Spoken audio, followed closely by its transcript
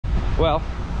Well,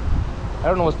 I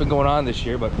don't know what's been going on this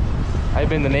year, but I've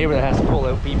been the neighbor that has to pull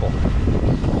out people.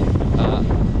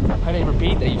 My neighbor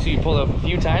Pete, that you see pull out a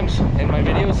few times in my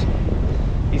videos,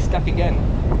 he's stuck again.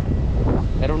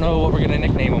 I don't know what we're gonna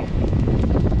nickname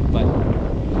him, but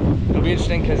it'll be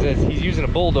interesting because he's using a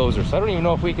bulldozer, so I don't even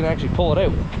know if we can actually pull it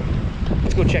out.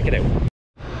 Let's go check it out.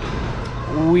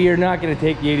 We are not going to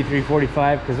take the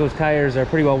 8345 because those tires are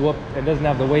pretty well whooped and doesn't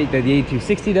have the weight that the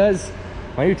 8260 does.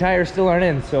 My new tires still aren't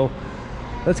in, so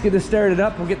let's get this started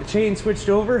up. We'll get the chain switched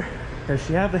over. Does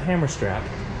she have the hammer strap?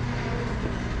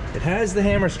 It has the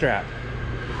hammer strap.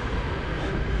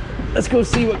 Let's go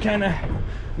see what kind of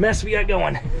mess we got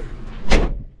going.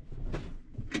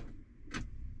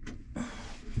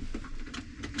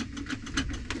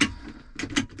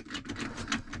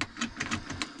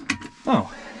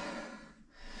 Oh.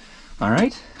 All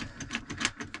right.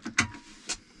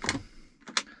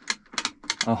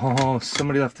 Oh,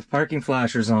 somebody left the parking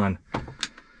flashers on.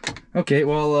 Okay,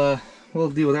 well, we'll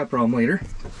deal with that problem later.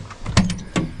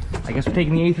 I guess we're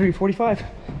taking the 8345.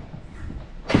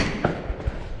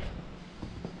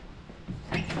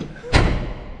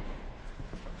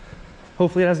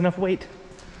 Hopefully it has enough weight.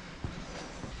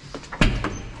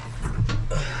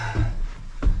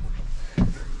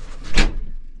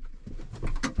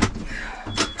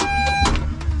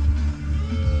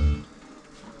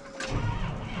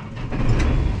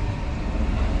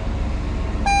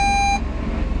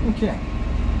 Okay.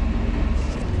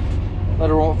 Let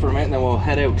her roll for a minute and then we'll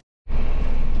head out.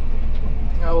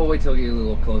 Oh, we'll wait till we get a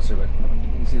little closer, but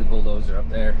you can see the bulldozer up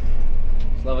there.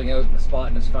 He's leveling out the spot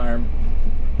in his farm.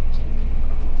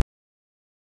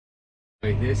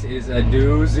 Wait, this is a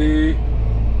doozy.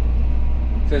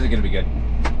 Says it's gonna be good.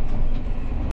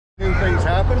 New things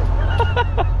happen.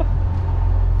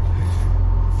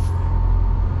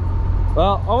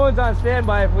 Well, Owen's on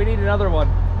standby if we need another one.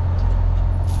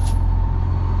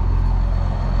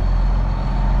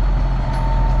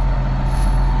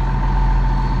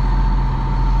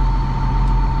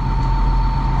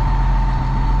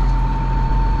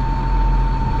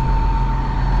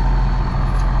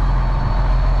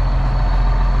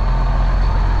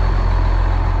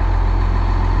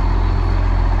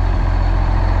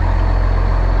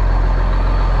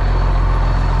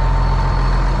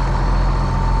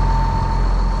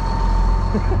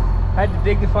 Had to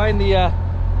dig to find the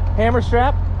hammer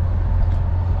strap.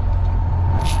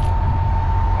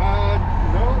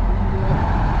 No.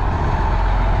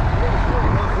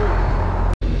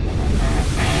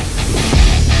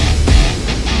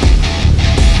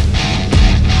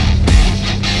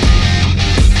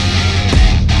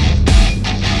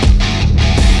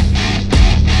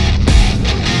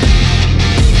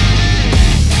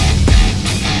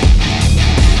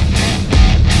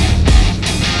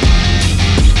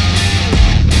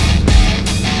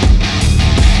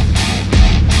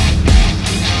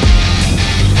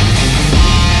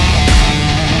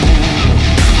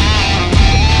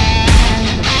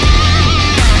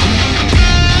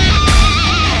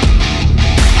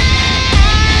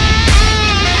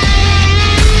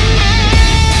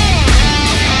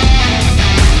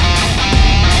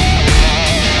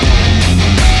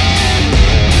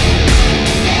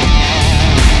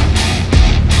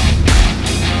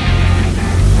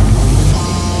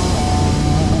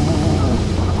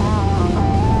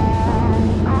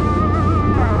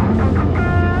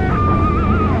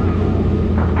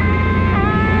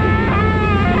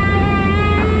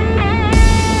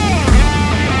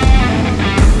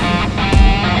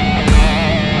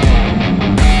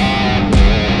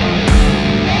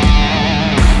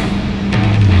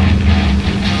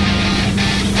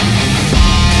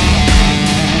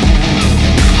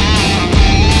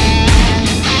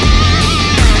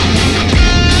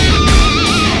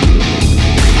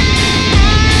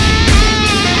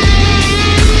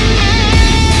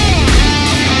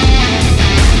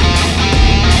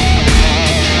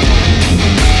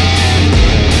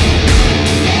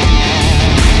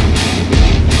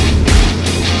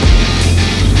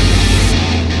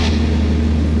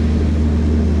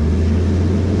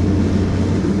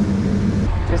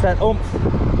 That oomph.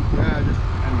 Yeah, I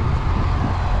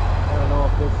don't know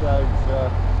if this side's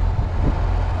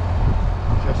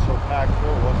just so packed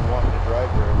full, wasn't wanting to drive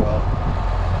very well.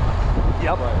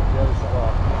 Yep. But the other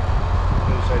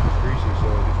side was greasy, so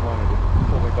I just wanted to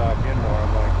pull me back in more. I'm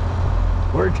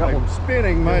like, I'm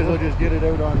spinning, might as well just get it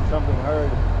out on something hard.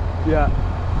 Yeah.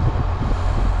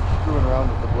 Screwing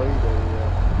around with the blade, got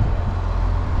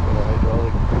a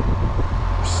hydraulic.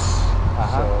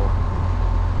 So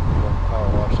power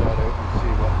wash that out and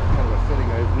see what kind of a fitting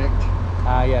I've nicked.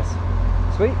 Yes.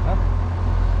 Sweet. Huh?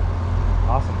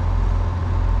 Awesome.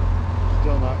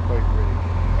 Still not quite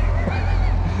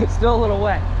ready. It's still a little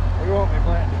wet. What do you want me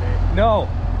planting today? No.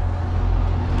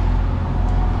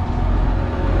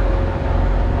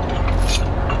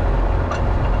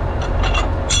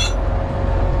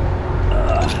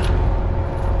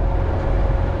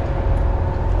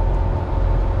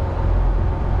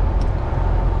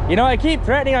 You know, I keep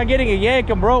threatening on getting a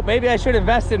Yankum rope. Maybe I should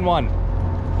invest in one.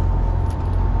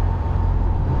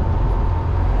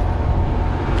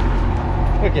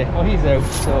 Okay, well he's out,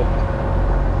 so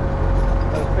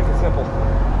that was quick and simple.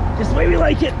 Just the way we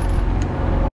like it.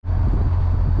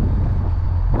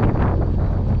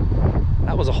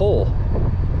 That was a hole.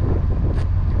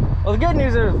 Well, the good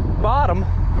news is bottom.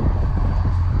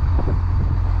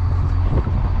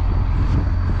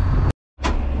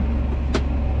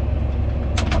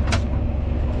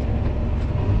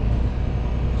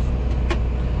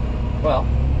 Well,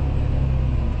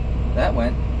 that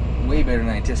went way better than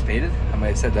I anticipated. I might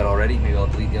have said that already. Maybe I'll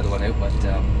delete the other one out, but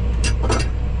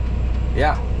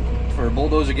yeah, for a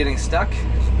bulldozer getting stuck,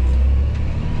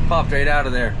 popped right out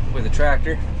of there with a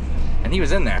tractor, and he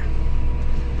was in there.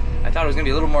 I thought it was gonna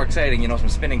be a little more exciting, you know, some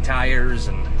spinning tires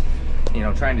and, you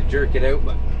know, trying to jerk it out,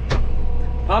 but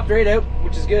popped right out,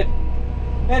 which is good.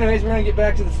 Anyways, we're gonna get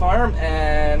back to the farm,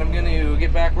 and I'm gonna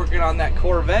get back working on that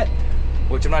Corvette,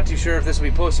 which I'm not too sure if this will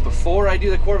be posted before I do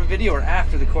the Corvette video or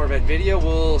after the Corvette video.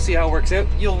 We'll see how it works out.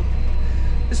 You'll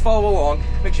just follow along.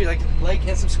 Make sure you like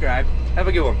and subscribe. Have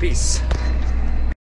a good one. Peace.